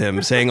contact with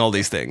him saying all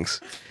these things?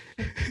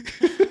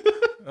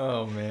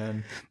 Oh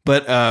man.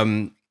 But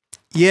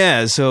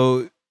yeah.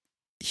 So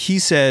he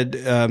said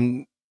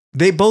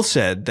they both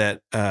said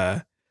that.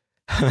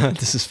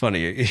 This is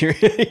funny. You're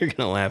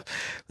gonna laugh.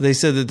 They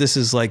said that this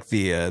is like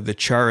the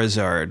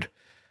Charizard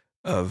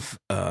of.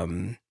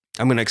 I'm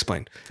gonna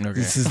explain. Okay.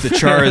 This is the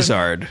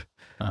Charizard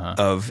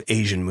of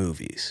Asian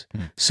movies.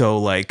 So,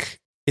 like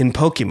in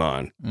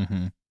Pokemon,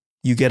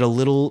 you get a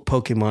little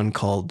Pokemon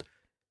called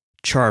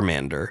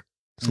Charmander.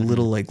 It's a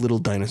little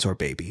dinosaur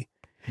baby,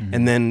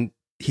 and then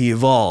he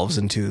evolves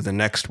into the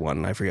next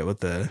one. I forget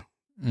what the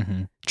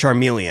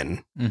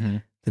Charmeleon.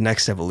 The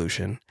next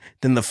evolution.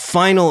 Then the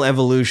final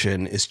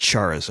evolution is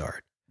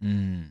Charizard.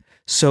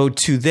 So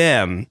to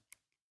them,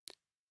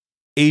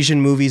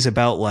 Asian movies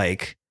about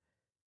like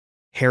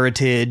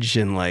heritage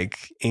and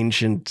like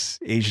ancient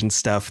Asian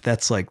stuff,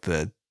 that's like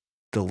the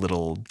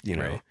little,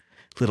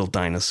 little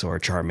dinosaur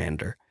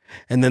Charmander.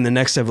 And then the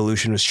next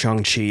evolution was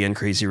Shang-Chi and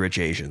Crazy Rich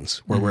Asians,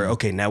 where we're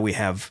okay, now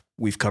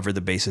we've covered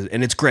the bases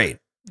and it's great.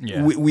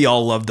 Yeah. We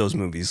all love those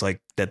movies, like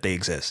that they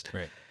exist.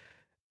 Right.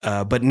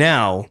 But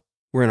now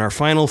we're in our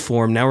final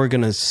form. Now we're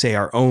going to say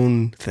our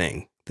own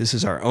thing. This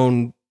is our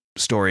own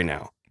story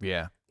now.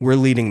 Yeah. We're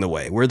leading the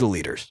way. We're the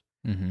leaders.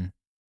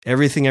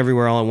 Everything,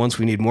 everywhere, all at once.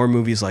 We need more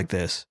movies like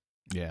this.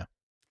 Yeah.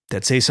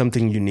 That say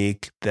something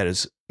unique, that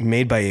is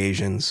made by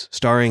Asians,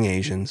 starring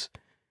Asians.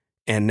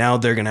 And now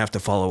they're going to have to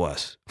follow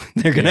us.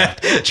 They're going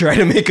to try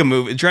to make a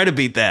movie, try to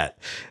beat that.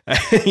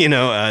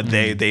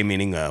 They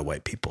meaning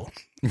white people.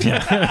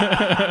 Yeah.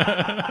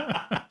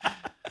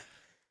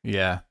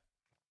 Yeah.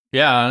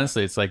 Yeah,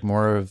 honestly, it's like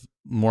more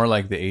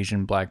like the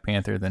Asian Black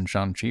Panther than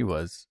Shang-Chi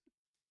was.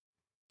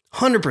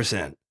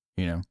 100%.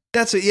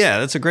 That's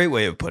a great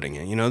way of putting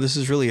it. This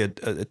is really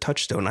a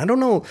touchstone. I don't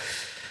know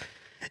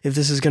if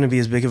this is going to be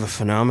as big of a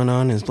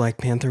phenomenon as Black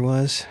Panther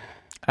was.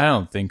 I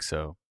don't think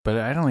so, but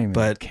I don't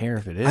even care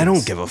if it is. I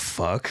don't give a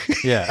fuck.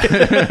 Yeah.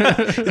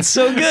 It's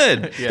so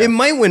good. Yeah. It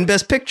might win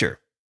Best Picture.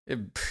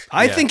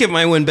 I think it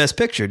might win Best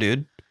Picture,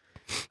 dude.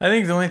 I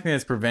think the only thing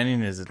that's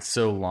preventing it is it's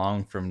so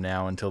long from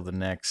now until the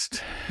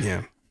next.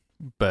 Yeah.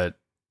 But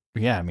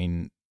yeah, I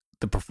mean,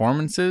 the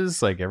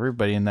performances, like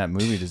everybody in that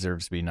movie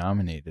deserves to be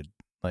nominated.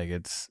 Like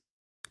it's.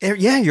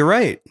 Yeah, you're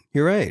right.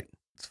 You're right.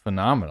 It's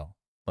phenomenal.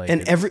 Like,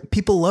 and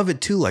people love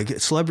it too. Like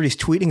celebrities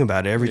tweeting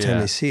about it every time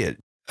they see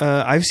it.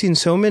 I've seen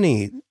so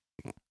many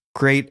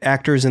great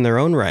actors in their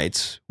own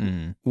rights,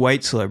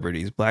 white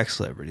celebrities, black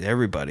celebrities,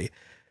 everybody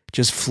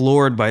just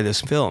floored by this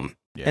film.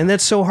 Yeah. And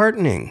that's so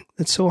heartening.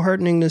 That's so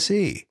heartening to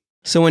see.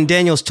 So when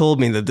Daniels told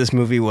me that this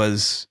movie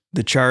was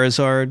the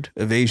Charizard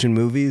of Asian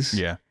movies,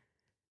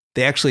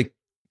 they actually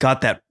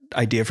got that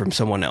idea from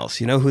someone else.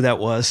 You know who that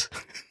was?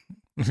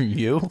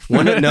 You?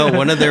 One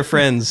of their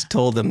friends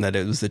told them that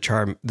it was the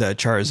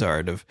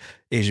Charizard of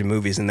Asian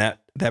movies, and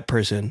that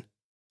person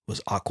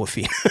was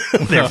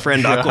Awkwafina, their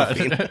friend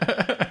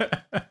Awkwafina.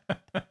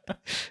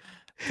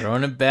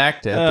 Throwing it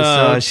back to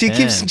episode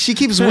 10. She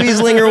keeps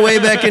weaseling her way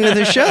back into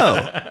the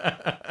show.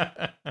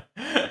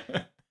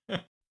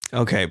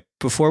 Okay,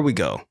 before we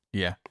go,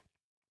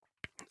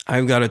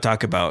 I've got to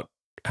talk about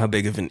how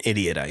big of an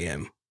idiot I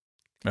am.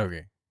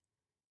 Okay.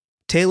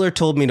 Taylor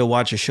told me to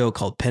watch a show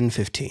called Pen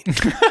 15.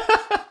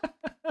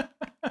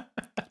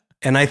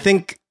 And I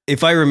think,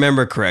 if I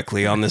remember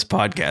correctly on this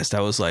podcast,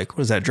 I was like,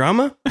 what is that,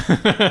 drama?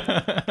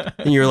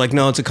 And you're like,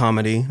 no, it's a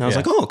comedy. And I was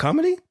like, oh,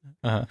 comedy?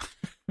 Uh-huh.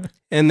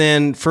 And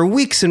then for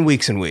weeks and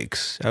weeks and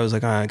weeks, I was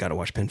like, I got to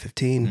watch Pen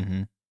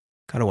 15.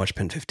 Got to watch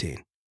Pen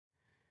 15.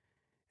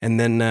 And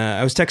then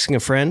I was texting a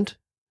friend,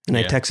 and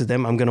I texted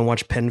them, I'm going to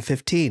watch Pen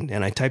 15.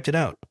 And I typed it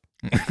out.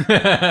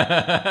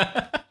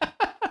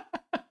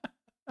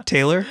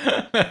 Taylor,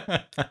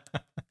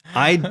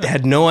 I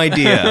had no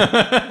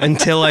idea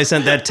until I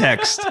sent that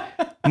text.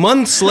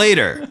 Months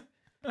later,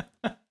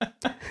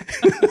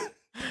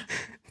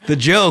 the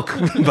joke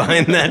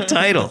behind that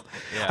title.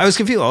 Yeah. I was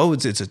confused. Oh,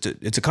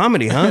 it's a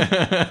comedy, huh?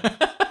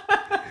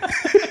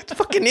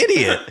 Fucking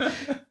idiot.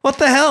 What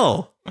the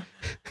hell?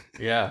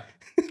 Yeah.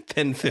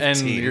 Pen 15. And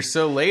you're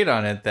so late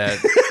on it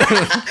that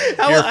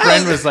your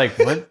friend was like,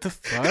 what the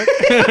fuck?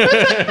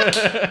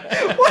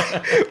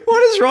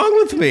 What is wrong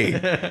with me?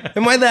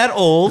 Am I that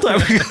old?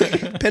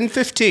 Pen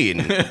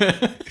 15.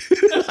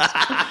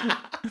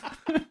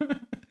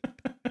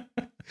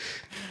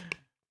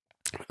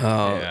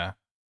 Oh. Yeah.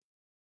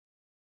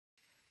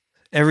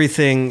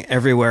 Everything,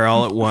 everywhere,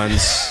 all at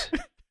once.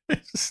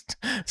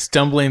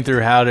 Stumbling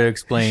through how to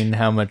explain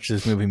how much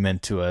this movie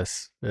meant to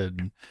us.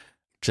 And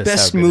just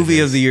best movie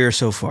of the year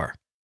so far.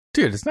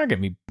 Dude, it's not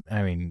going to be,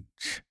 I mean.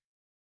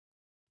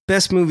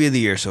 Best movie of the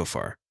year so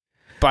far.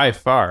 By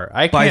far.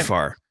 By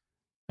far.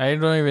 I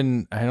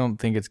don't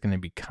think it's going to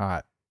be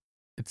caught.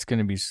 It's going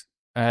to be,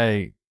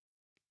 it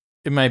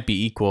might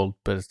be equaled,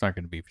 but it's not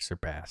going to be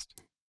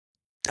surpassed.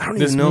 I don't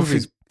This even know if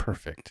movie's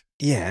perfect.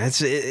 Yeah,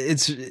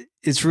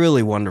 it's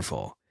really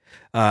wonderful.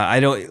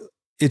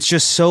 It's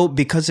just so,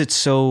 because it's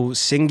so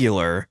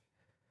singular,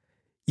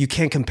 you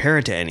can't compare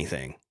it to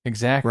anything,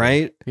 Exactly.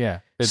 right? Yeah.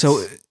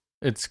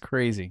 It's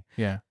crazy.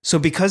 Yeah. So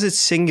because it's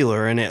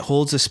singular and it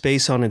holds a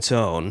space on its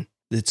own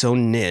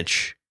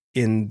niche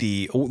in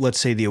the, let's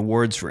say, the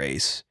awards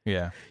race,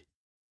 Yeah.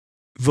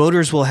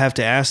 voters will have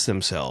to ask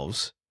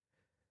themselves,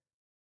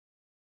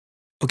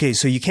 okay,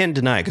 so you can't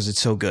deny because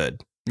it's so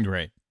good.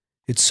 Right.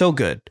 It's so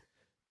good.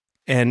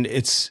 And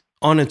it's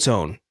on its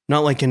own,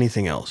 not like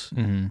anything else.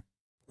 Mm-hmm.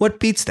 What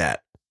beats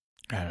that?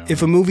 I don't know.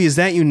 If a movie is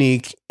that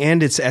unique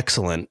and it's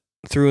excellent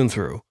through and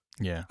through,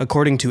 Yeah.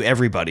 according to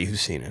everybody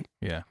who's seen it,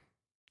 Yeah.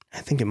 I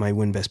think it might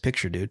win Best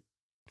Picture, dude.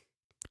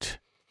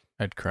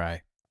 I'd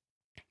cry.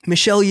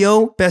 Michelle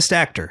Yeoh, Best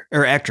Actor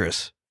or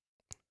Actress.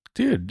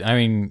 Dude, I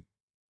mean,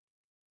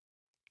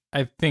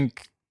 I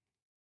think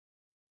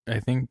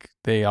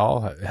they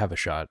all have a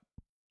shot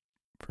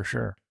for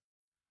sure.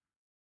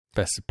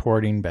 Best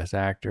Supporting, Best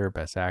Actor,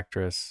 Best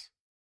Actress.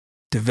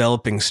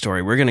 Developing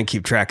story. We're gonna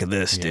keep track of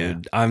this,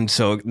 dude. I'm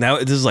so now.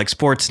 This is like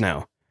sports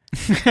now.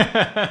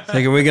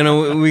 Like, are we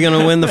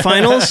gonna win the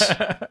finals?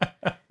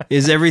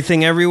 Is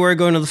everything everywhere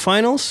going to the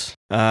finals?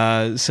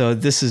 So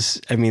this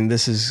is.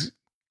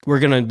 We're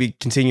gonna be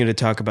continue to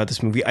talk about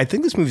this movie. I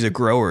think this movie's a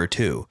grower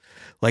too.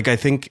 Like, I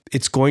think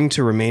it's going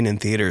to remain in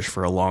theaters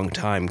for a long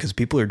time because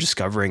people are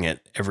discovering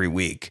it every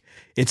week.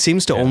 It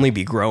seems to only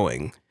be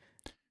growing.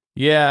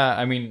 Yeah,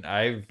 I mean,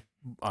 I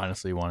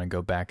honestly want to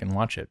go back and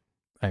watch it.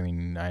 I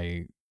mean,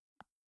 I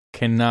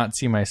cannot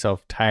see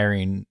myself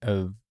tiring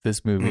of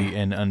this movie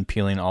and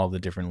unpeeling all the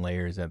different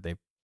layers that they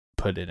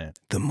put in it.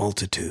 The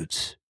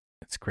multitudes.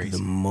 It's crazy. The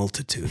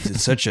multitudes.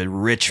 It's such a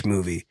rich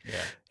movie.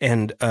 Yeah.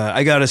 And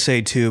I got to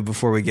say, too,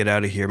 before we get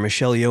out of here,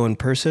 Michelle Yeoh in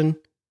person,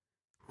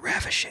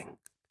 ravishing.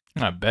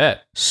 I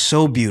bet.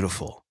 So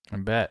beautiful. I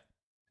bet.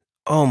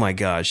 Oh, my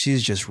gosh.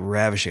 She's just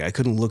ravishing. I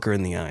couldn't look her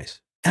in the eyes.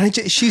 And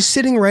she's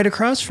sitting right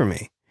across from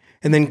me.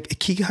 And then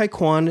Ke Huy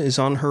Quan is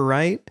on her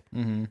right.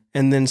 Mm-hmm.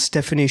 And then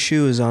Stephanie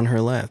Hsu is on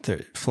her left.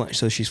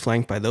 So she's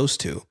flanked by those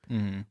two.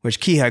 Mm-hmm. Which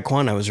Ke Huy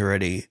Quan, I was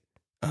already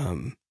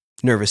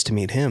nervous to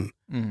meet him.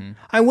 Mm-hmm.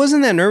 I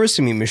wasn't that nervous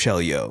to meet Michelle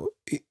Yeoh.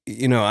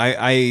 You know,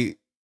 I'm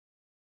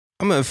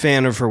a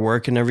fan of her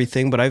work and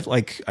everything, but I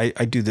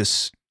do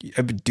this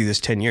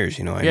 10 years,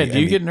 you know. Do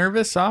you get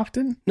nervous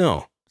often?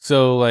 No.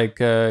 So like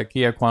Ke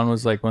Huy Quan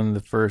was like one of the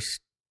first.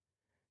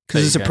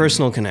 Because it's a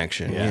personal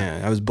connection. Yeah.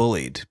 Yeah. I was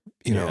bullied,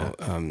 you know,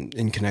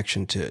 in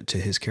connection to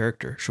his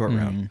character, Short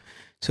Round.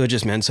 So it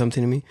just meant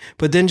something to me.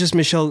 But then just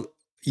Michelle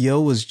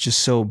Yeoh was just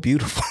so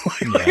beautiful.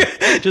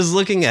 Just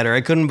looking at her, I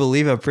couldn't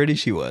believe how pretty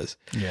she was.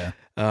 Yeah.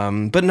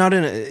 But not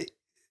in a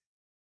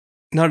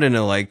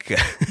like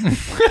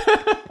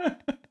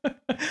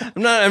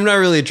I'm not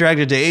really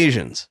attracted to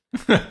Asians.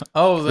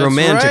 Oh, that's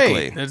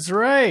romantically. Right. That's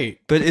right.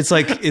 But it's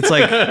like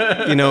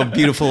you know,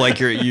 beautiful like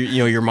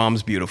your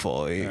mom's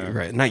beautiful,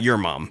 right? Not your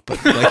mom,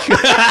 but like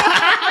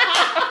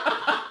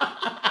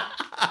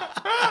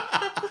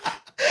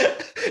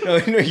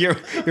no, your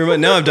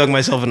now I've dug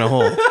myself in a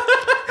hole.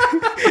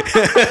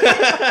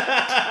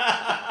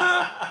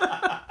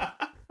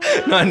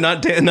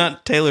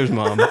 Not Taylor's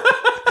mom.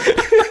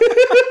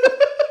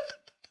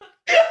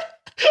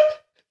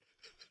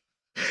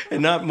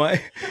 And not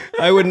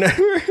I would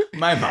never.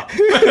 My mom.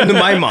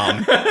 My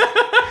mom.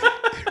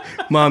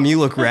 Mom, you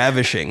look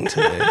ravishing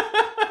today.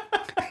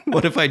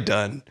 What have I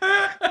done?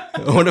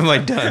 What have I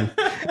done?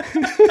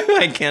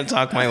 I can't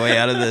talk my way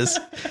out of this.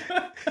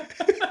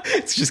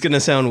 It's just going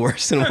to sound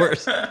worse and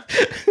worse.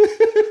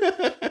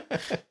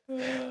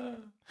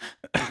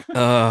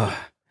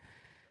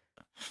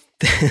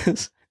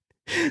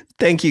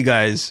 Thank you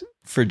guys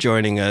for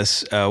joining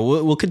us.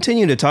 We'll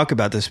continue to talk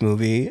about this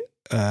movie.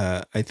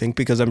 I think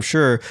because I'm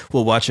sure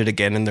we'll watch it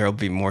again and there'll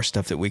be more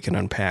stuff that we can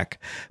unpack.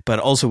 But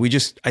also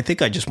I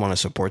think I just want to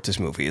support this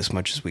movie as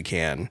much as we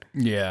can.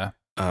 Yeah.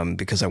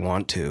 Because I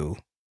want to.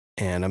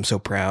 And I'm so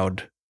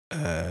proud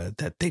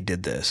that they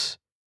did this,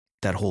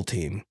 that whole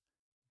team.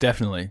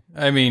 Definitely.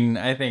 I mean,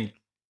 I think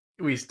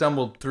we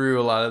stumbled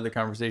through a lot of the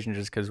conversation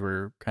just because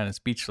we're kind of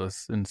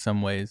speechless in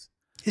some ways.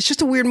 It's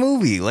just a weird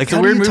movie. Like,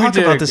 how do you talk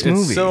about this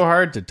movie? It's so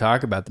hard to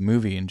talk about the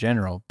movie in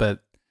general, but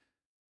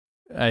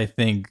I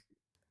think,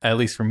 at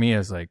least for me, I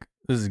was like,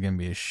 this is going to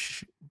be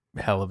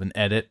a hell of an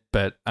edit,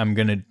 but I'm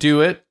going to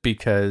do it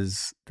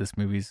because this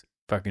movie's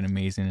fucking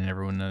amazing and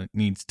everyone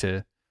needs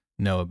to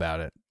know about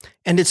it.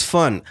 And it's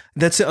fun.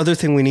 That's the other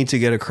thing we need to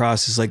get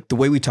across is like the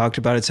way we talked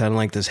about it sounded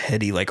like this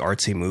heady, like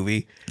artsy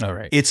movie. All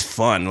right. It's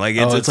fun. Like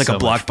it's like so a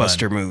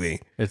blockbuster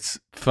movie. It's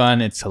fun.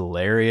 It's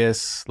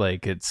hilarious.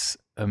 Like it's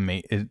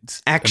amazing.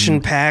 It's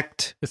action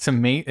packed. It's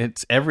amazing.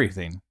 It's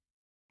everything.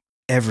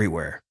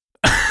 Everywhere.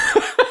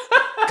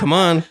 Come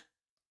on.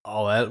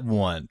 All at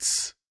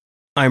once.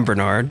 I'm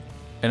Bernard.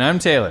 And I'm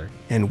Taylor.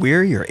 And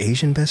we're your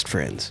Asian best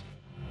friends.